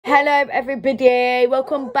Hello everybody,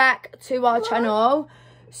 welcome back to our channel.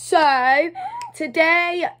 So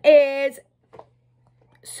today is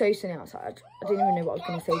so sunny outside. I didn't even know what I was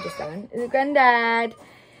going to say just then. Is it Granddad?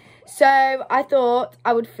 So I thought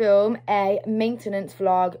I would film a maintenance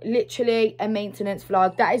vlog, literally a maintenance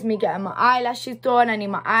vlog. That is me getting my eyelashes done, I need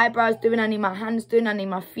my eyebrows doing, I need my hands doing, I need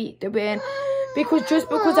my feet doing. Because just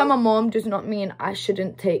because I'm a mum does not mean I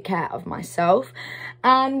shouldn't take care of myself.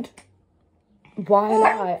 And why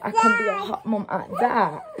lie? I can be a hot mum at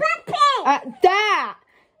that. At that!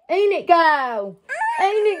 Ain't it, girl?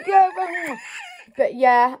 Ain't it, girl? But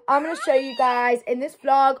yeah, I'm going to show you guys in this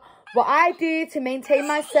vlog what I do to maintain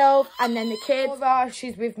myself. And then the kids,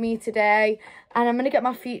 she's with me today. And I'm going to get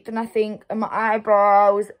my feet done, I think, and my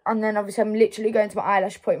eyebrows. And then obviously I'm literally going to my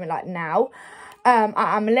eyelash appointment like now.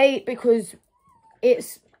 I'm late because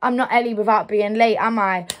I'm not Ellie without being late, am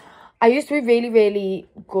I? I used to be really, really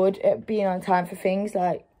good at being on time for things,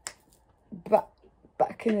 like,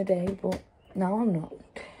 back in the day, but now I'm not.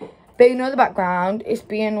 But you know the background, it's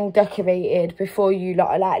being all decorated before you lot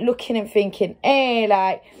are, like, looking and thinking,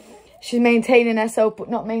 like, she's maintaining herself, but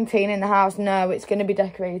not maintaining the house. No, it's going to be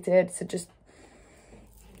decorated, so just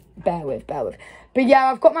bear with. But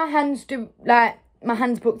yeah, I've got my hands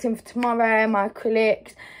booked in for tomorrow, my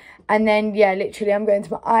acrylics. And then, yeah, literally, I'm going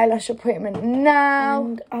to my eyelash appointment now.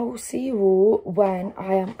 And I will see you all when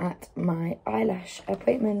I am at my eyelash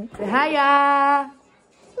appointment. Say hiya!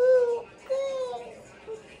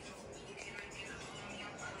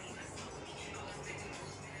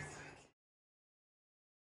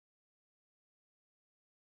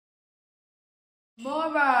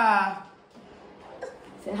 Mora!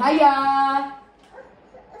 Say hiya!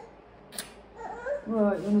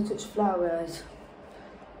 Right, you want to touch flowers?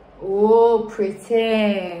 Oh,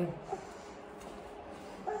 pretty.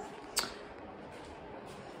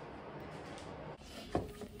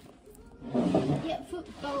 Yeah,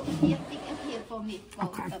 football. Yeah, pick up here for me.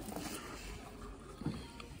 Okay.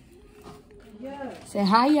 Say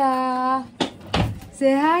hiya.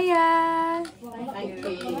 Say hiya.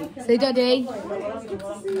 Say daddy.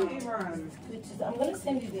 I'm going to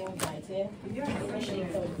send you the invite, yeah?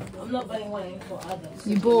 I'm not buying wine for others.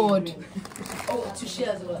 You bored? Oh, to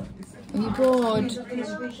share as well. Are you bored?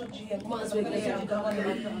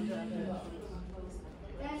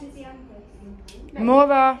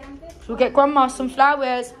 Mora, we'll get grandma some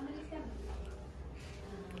flowers.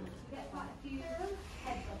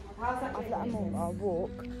 I've let Mora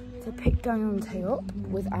walk to pick Dionte up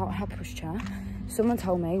without her pushchair. Someone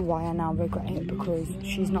told me why I now regret it, because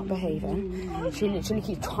she's not behaving. She literally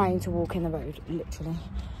keeps trying to walk in the road, literally.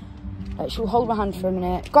 Like, she'll hold my hand for a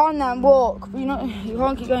minute. Go on then, walk. You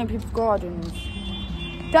can't keep going in people's gardens.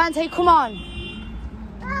 Dante, come on.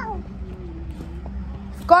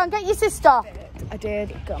 Go on, get your sister. I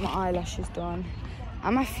did get my eyelashes done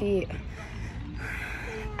and my feet.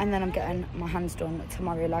 And then I'm getting my hands done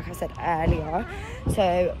tomorrow, like I said earlier.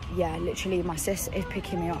 So, yeah, literally, my sis is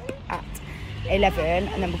picking me up at 11.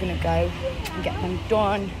 And then we're going to go and get them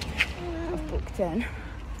done. I've booked in.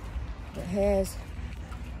 But here's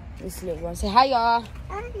this little one. Say hiya.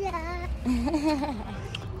 Hiya.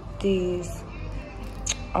 These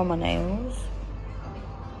are my nails.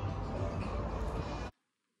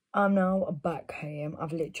 I'm now back home.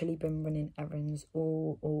 I've literally been running errands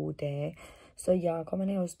all day. So yeah, I got my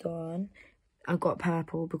nails done. I got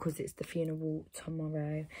purple because it's the funeral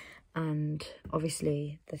tomorrow. And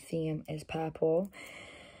obviously the theme is purple.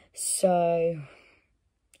 So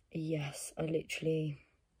yes, I literally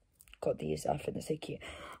got these. I think they're so cute.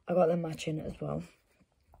 I got them matching as well.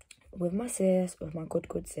 With my sis, with my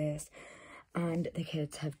good sis. And the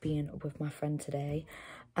kids have been with my friend today.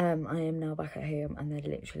 I am now back at home and they're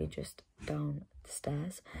literally just down the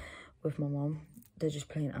stairs with my mum. They're just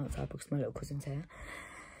playing outside because my little cousin's here.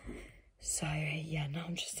 So yeah, now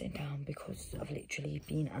I'm just sitting down because I've literally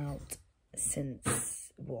been out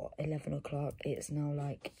since, what, 11 o'clock. It's now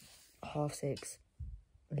like 6:30,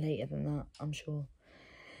 later than that, I'm sure.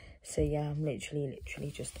 So yeah, I'm literally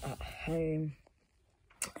just at home.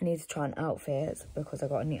 I need to try on outfits because I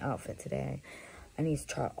got a new outfit today. I need to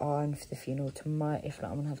try it on for the funeral tomorrow. If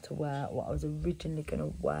not, I'm going to have to wear what I was originally going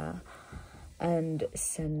to wear. And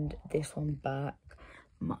send this one back.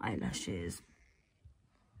 My eyelashes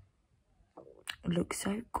look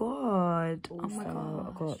so good. Also, oh my god,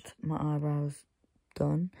 I got my eyebrows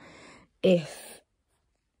done. If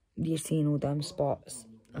you've seen all them spots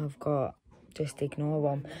I've got, just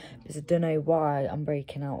ignore them. Because I don't know why I'm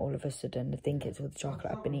breaking out all of a sudden. I think it's all the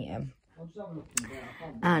chocolate I've been eating.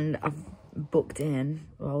 And I've booked in,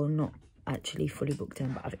 well, not actually fully booked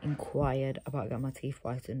in, but I've inquired about getting my teeth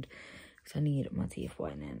whitened because I need my teeth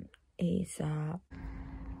whitening ASAP.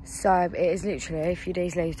 So it is literally a few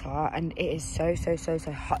days later, and it is so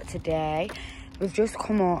hot today. We've just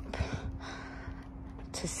come up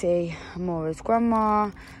to see Amora's grandma.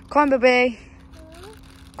 Come on, baby.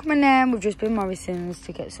 Come on in. We've just been Morrison's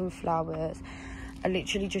to get some flowers. I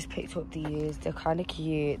literally just picked up these. They're kind of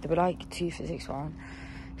cute. They were like 2 for £6.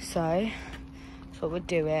 So that's what we're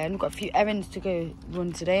doing. We've got a few errands to go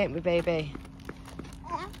run today, ain't we, baby?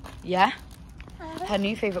 Yeah? Her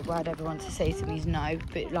new favourite word ever wants to say to me is no.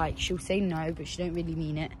 But like, she'll say no, but she don't really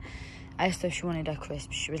mean it. I asked her if she wanted her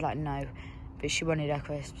crisps. She was like, no. But she wanted her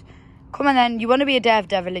crisps. Come on then. You want to be a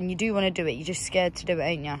devil and you do want to do it. You're just scared to do it,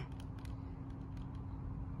 ain't you?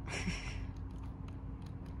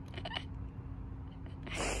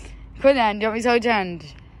 Come on then. Do you want me to hold your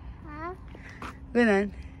hand? Huh? Come on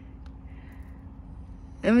then.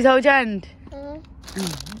 Let me hold your hand.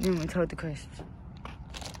 You want me to hold the crisps?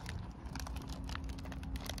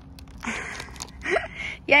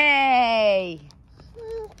 Yay!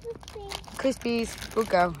 Crispies, good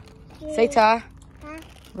girl. Say ta.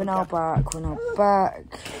 We're now back.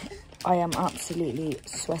 I am absolutely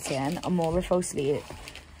sweating. Amora fell asleep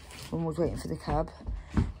when we was waiting for the cab.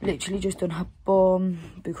 Literally just done her bum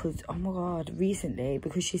because, oh my god, recently,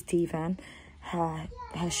 because she's teething, her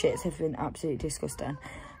shits have been absolutely disgusting.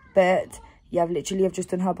 But yeah, I've just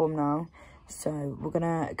done her bum now. So we're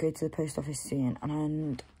gonna go to the post office soon,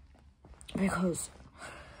 and because,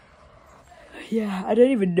 yeah, I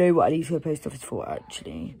don't even know what I need to go to the post office for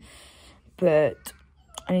actually. But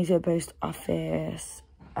I need to go to the post office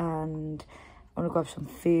and I'm gonna grab some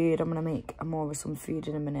food. I'm gonna make Amora some food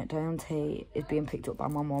in a minute. Dionte is being picked up by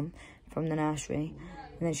my mum from the nursery,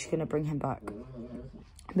 and then she's gonna bring him back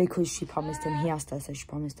because she promised him. He asked her, so she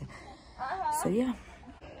promised her. So yeah.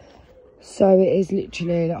 So it is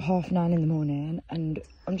literally like 9:30 in the morning, and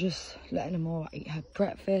I'm just letting Amora eat her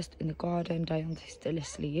breakfast in the garden. Dionte's still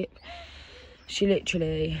asleep. She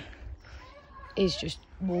literally is just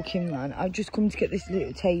walking around. I've just come to get this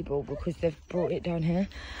little table because they've brought it down here.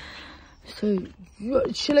 So,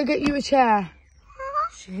 shall I get you a chair?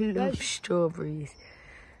 She loves strawberries.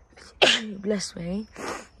 Bless me.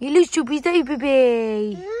 You love strawberries, don't you,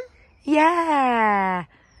 baby? Yeah.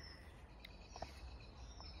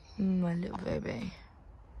 My little baby.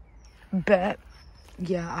 But,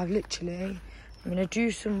 yeah, I'm going to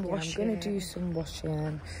do some washing. And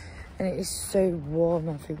it is so warm,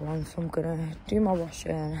 everyone. So I'm going to do my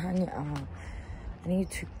washing, hang it out. I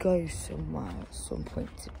need to go somewhere at some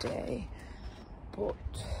point today, but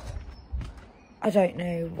I don't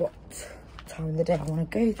know what time of the day I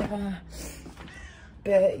want to go there.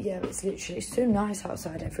 But yeah, it's literally so nice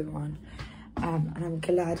outside, everyone. And I'm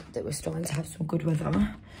glad that we're starting to have some good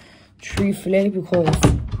weather, truthfully, because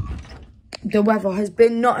the weather has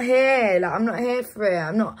been not here. Like, I'm not here for it.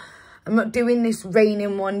 I'm not doing this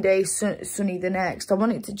raining one day, sunny the next. I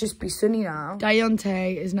want it to just be sunny now.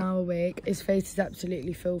 Dionte is now awake. His face is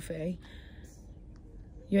absolutely filthy.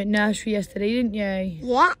 You went nursery yesterday, didn't you?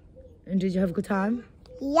 Yeah. And did you have a good time?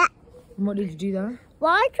 Yeah. And what did you do there?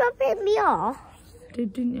 Why dropping me off?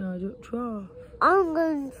 Didn't you? I dropped you off. I'm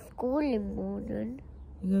going to school in the morning.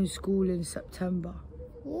 You're going to school in September.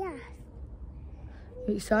 Yeah.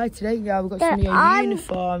 You're excited, ain't you? We've got some of your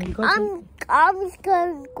uniform. I'm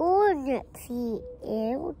going to school next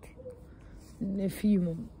year. In a few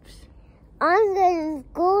months. I'm going to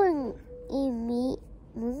school in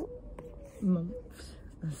Months.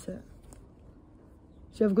 That's it.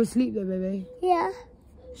 Did you have a good sleep though, baby? Yeah.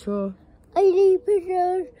 Sure. I need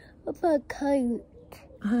to put on my coat.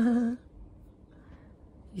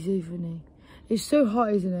 You're so funny. It's so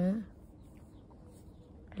hot, isn't it?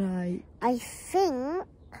 Like, I think...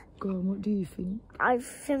 Go on, what do you think? I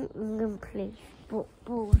think I'm going to play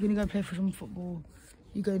football. You're going to go play for some football.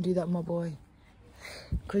 You go and do that, my boy.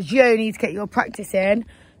 Because you need to get your practice in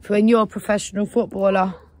for when you're a professional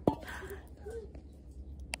footballer.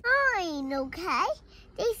 Fine, okay?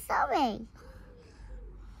 They're sorry.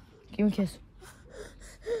 Give me a kiss.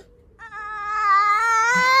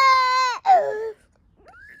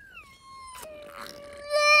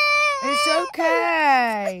 It's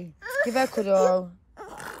okay. Give her a cuddle.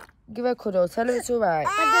 Give her a cuddle. Tell her it's all right.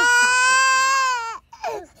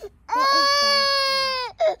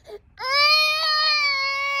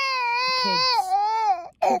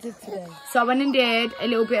 Kids today. So I went and did a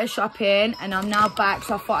little bit of shopping, and I'm now back.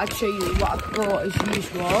 So I thought I'd show you what I brought as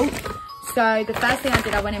usual. So the first thing I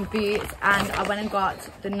did, I went in Boots and I went and got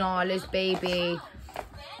the Nala's baby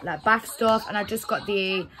like bath stuff, and I just got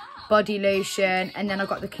the body lotion, and then I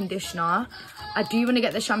got the conditioner. I do want to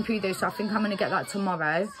get the shampoo though, so I think I'm going to get that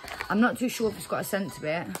tomorrow. I'm not too sure if it's got a scent to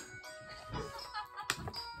it.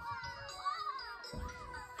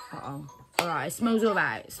 Uh-oh. Alright, it smells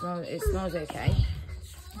alright. It smells okay.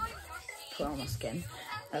 Put it on my skin.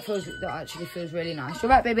 That actually feels really nice. You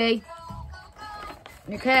alright, baby?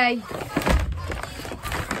 Okay.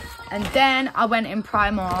 And then I went in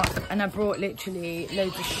Primark and I brought literally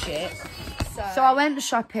loads of shit. So I went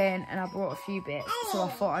shopping and I brought a few bits. So I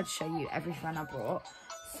thought I'd show you everything I brought.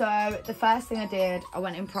 So the first thing I did, I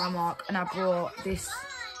went in Primark and I brought this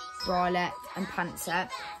bralette and pant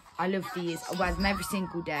set. I love these. I wear them every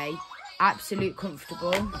single day. Absolute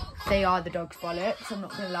comfortable. They are the dog's bollocks. I'm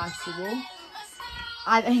not going to lie to you all.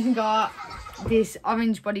 I then got this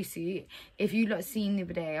orange bodysuit. If you lot seen the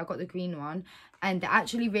other day, I got the green one. And they're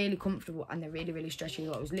actually really comfortable and they're really, really stretchy.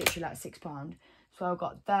 It was literally like £6. So I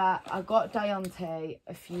got that. I got Dionte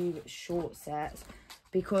a few short sets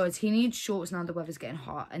because he needs shorts now the weather's getting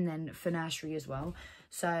hot, and then for nursery as well.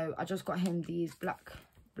 So I just got him these black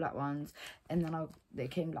ones, and then they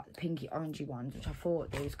came like the pinky orangey ones, which I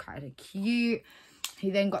thought they was kind of cute. He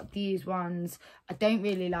then got these ones. I don't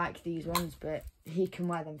really like these ones, but he can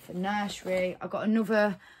wear them for nursery. I got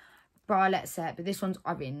another bralette set, but this one's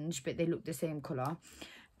orange, but they look the same colour.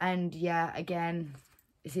 And yeah, again,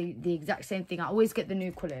 it's the exact same thing. I always get the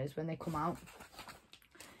new colours when they come out.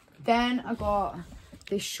 Then I got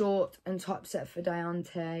this short and top set for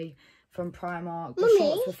Dionte from Primark. The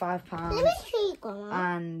shorts were £5. Let me see,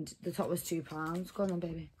 Grandma. And the top was £2. Go on then,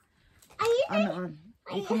 baby. I'm not on.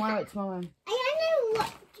 You can wear it tomorrow. I don't know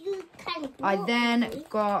what you can do. I then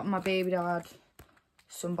got my baby dad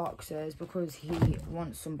some boxers because he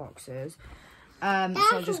wants some boxers. So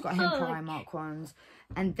I just got him Primark ones.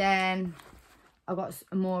 And then I got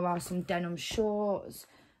some denim shorts,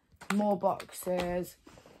 more boxers.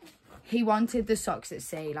 He wanted the socks that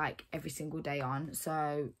say like every single day on,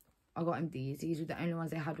 so I got him these. These were the only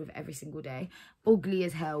ones they had with every single day. Ugly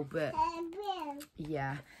as hell, but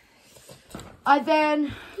yeah. I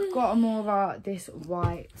then got Amora this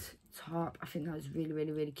white top. I think that was really,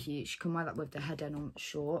 really, really cute. She can wear that with the hair denim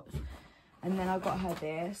shorts. And then I got her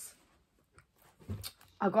this.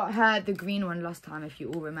 I got her the green one last time, if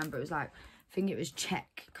you all remember. It was like, I think it was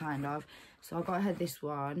check, kind of. So I got her this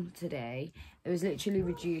one today. It was literally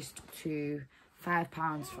reduced to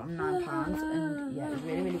 £5 from £9. And yeah, it was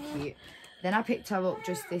really, really cute. Then I picked her up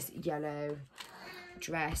just this yellow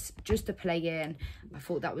dress, just to play in. I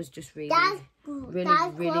thought that was just really,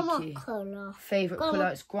 really cute. Colour. Favourite colour.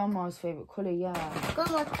 It's Grandma's favourite colour, yeah.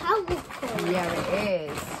 Grandma's colour. Yeah, it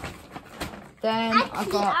is. Then I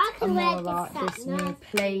got Amora this new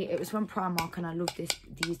plate. It was from Primark and I love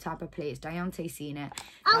these type of plates. Dionte seen it.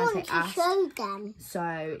 I want to show them.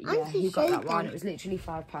 So yeah, he got that one. It was literally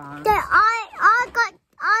 £5.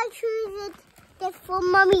 I choose it for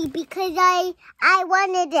Mummy because I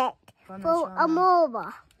wanted it for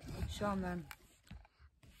Amora. Show them then.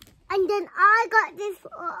 And then I got this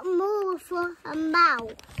for Amora for her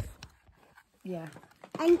mouth. Yeah.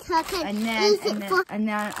 And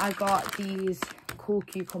then I got these cool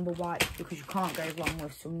cucumber wipes because you can't go wrong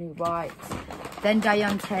with some new wipes. Then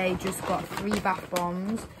Dionte just got 3 bath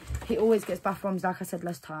bombs. He always gets bath bombs, like I said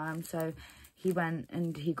last time. So he went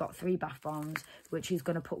and he got 3 bath bombs, which he's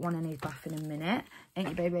going to put one in his bath in a minute. Ain't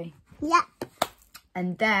you, baby? Yeah.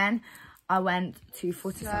 And then I went to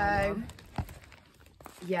Foot Asylum.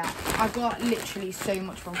 Yeah, I got literally so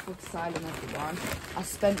much from Foot Asylum, everyone. I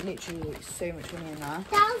spent literally so much money in there.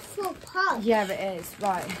 That's for Pug. Yeah, it is.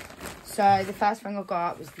 Right. So the first thing I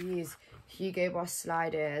got was these Hugo Boss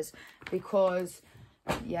sliders because,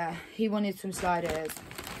 yeah, he wanted some sliders.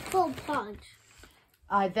 For Pug.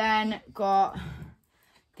 I then got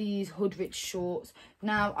these Hoodrich shorts.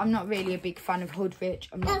 Now, I'm not really a big fan of Hoodrich,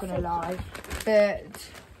 I'm not going to lie. But,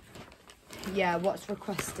 yeah, what's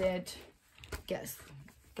requested gets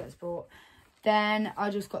bought. Then I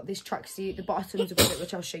just got this tracksuit, the bottoms of it,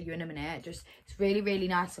 which I'll show you in a minute. Just, it's really, really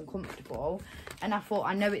nice and comfortable. And I thought,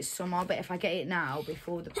 I know it's summer, but if I get it now,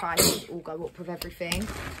 before the prices all go up with everything.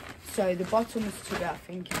 So the bottoms to it, I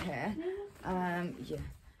think, are here. Yeah,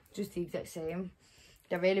 just the exact same.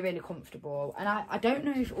 They're really, really comfortable. And I don't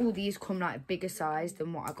know if all these come like a bigger size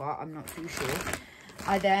than what I got. I'm not too sure.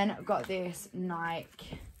 I then got this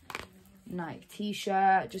Nike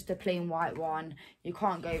t-shirt, just a plain white one. You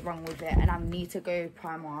can't go wrong with it. And I need to go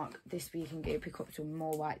Primark this week and go pick up some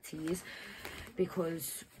more white tees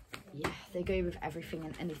because, yeah, they go with everything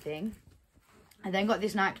and anything. I then got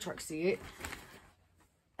this Nike tracksuit.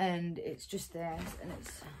 And it's just this. And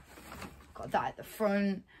it's got that at the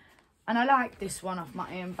front. And I like this one off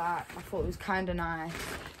my own back. I thought it was kind of nice.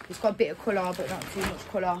 It's got a bit of colour, but not too much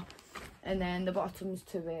colour. And then the bottoms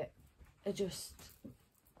to it are just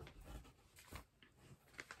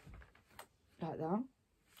like that.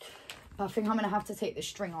 But I think I'm going to have to take the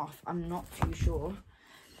string off. I'm not too sure.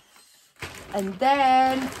 And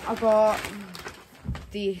then I got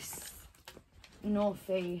this North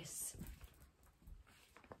Face.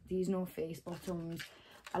 These North Face bottoms.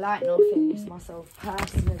 I like North Face myself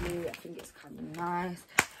personally. I think it's kind of nice.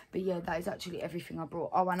 But yeah, that is actually everything I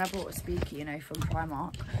brought. Oh, and I brought a speaker, you know, from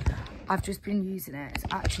Primark. I've just been using it. It's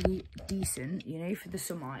actually decent, you know, for the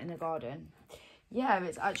summer in the garden. Yeah,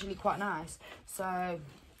 it's actually quite nice. So I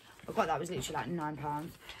got that, was literally like £9.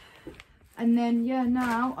 And then, yeah,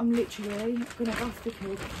 now I'm literally going to bath the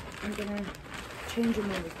kids. I'm going to change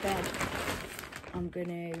them in with bed. I'm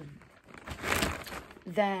going to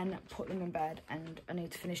then put them in bed, and I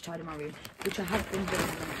need to finish tidying my room, which I have been doing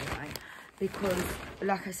anyway, because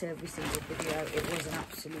like I said every single video, it was an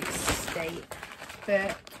absolute state,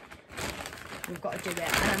 but we've got to do it.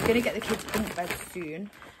 And I'm going to get the kids bunk beds soon,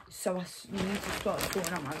 so I need to start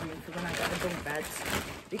sorting out my room for when I get the bunk beds,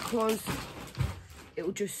 because it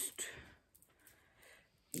will just,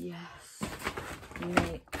 yes,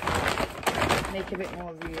 make a bit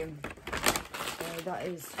more room. So that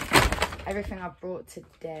is everything I brought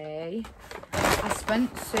today. I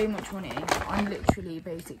spent so much money on literally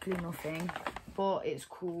basically nothing, but it's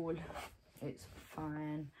cool, it's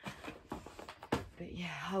fine. But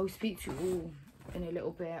yeah, I'll speak to you all in a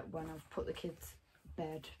little bit when I've put the kids to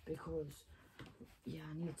bed, because yeah,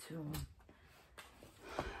 I need to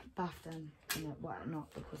bath them and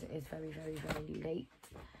whatnot, because it is very, very, very late,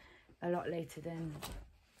 a lot later than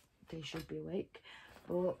they should be awake.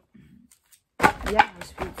 But yeah, I'll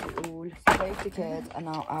speak to you all. So both the kids are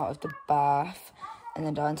now out of the bath, and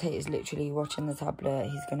then Dante is literally watching the tablet.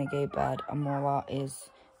 He's gonna go to bed, and Mora is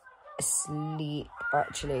asleep.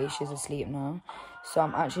 Actually, she's asleep now. So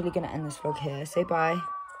I'm actually gonna end this vlog here. Say bye.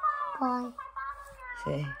 Bye.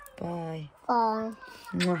 Say bye. Bye.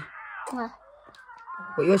 Mwah. Mwah.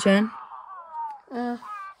 What you watching?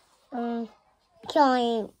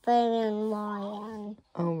 Giant Baby Ryan.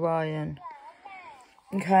 Oh, Ryan.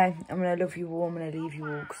 Okay, I'm going to love you all. I'm going to leave you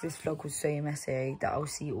all because this vlog was so messy that I'll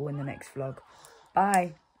see you all in the next vlog.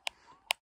 Bye.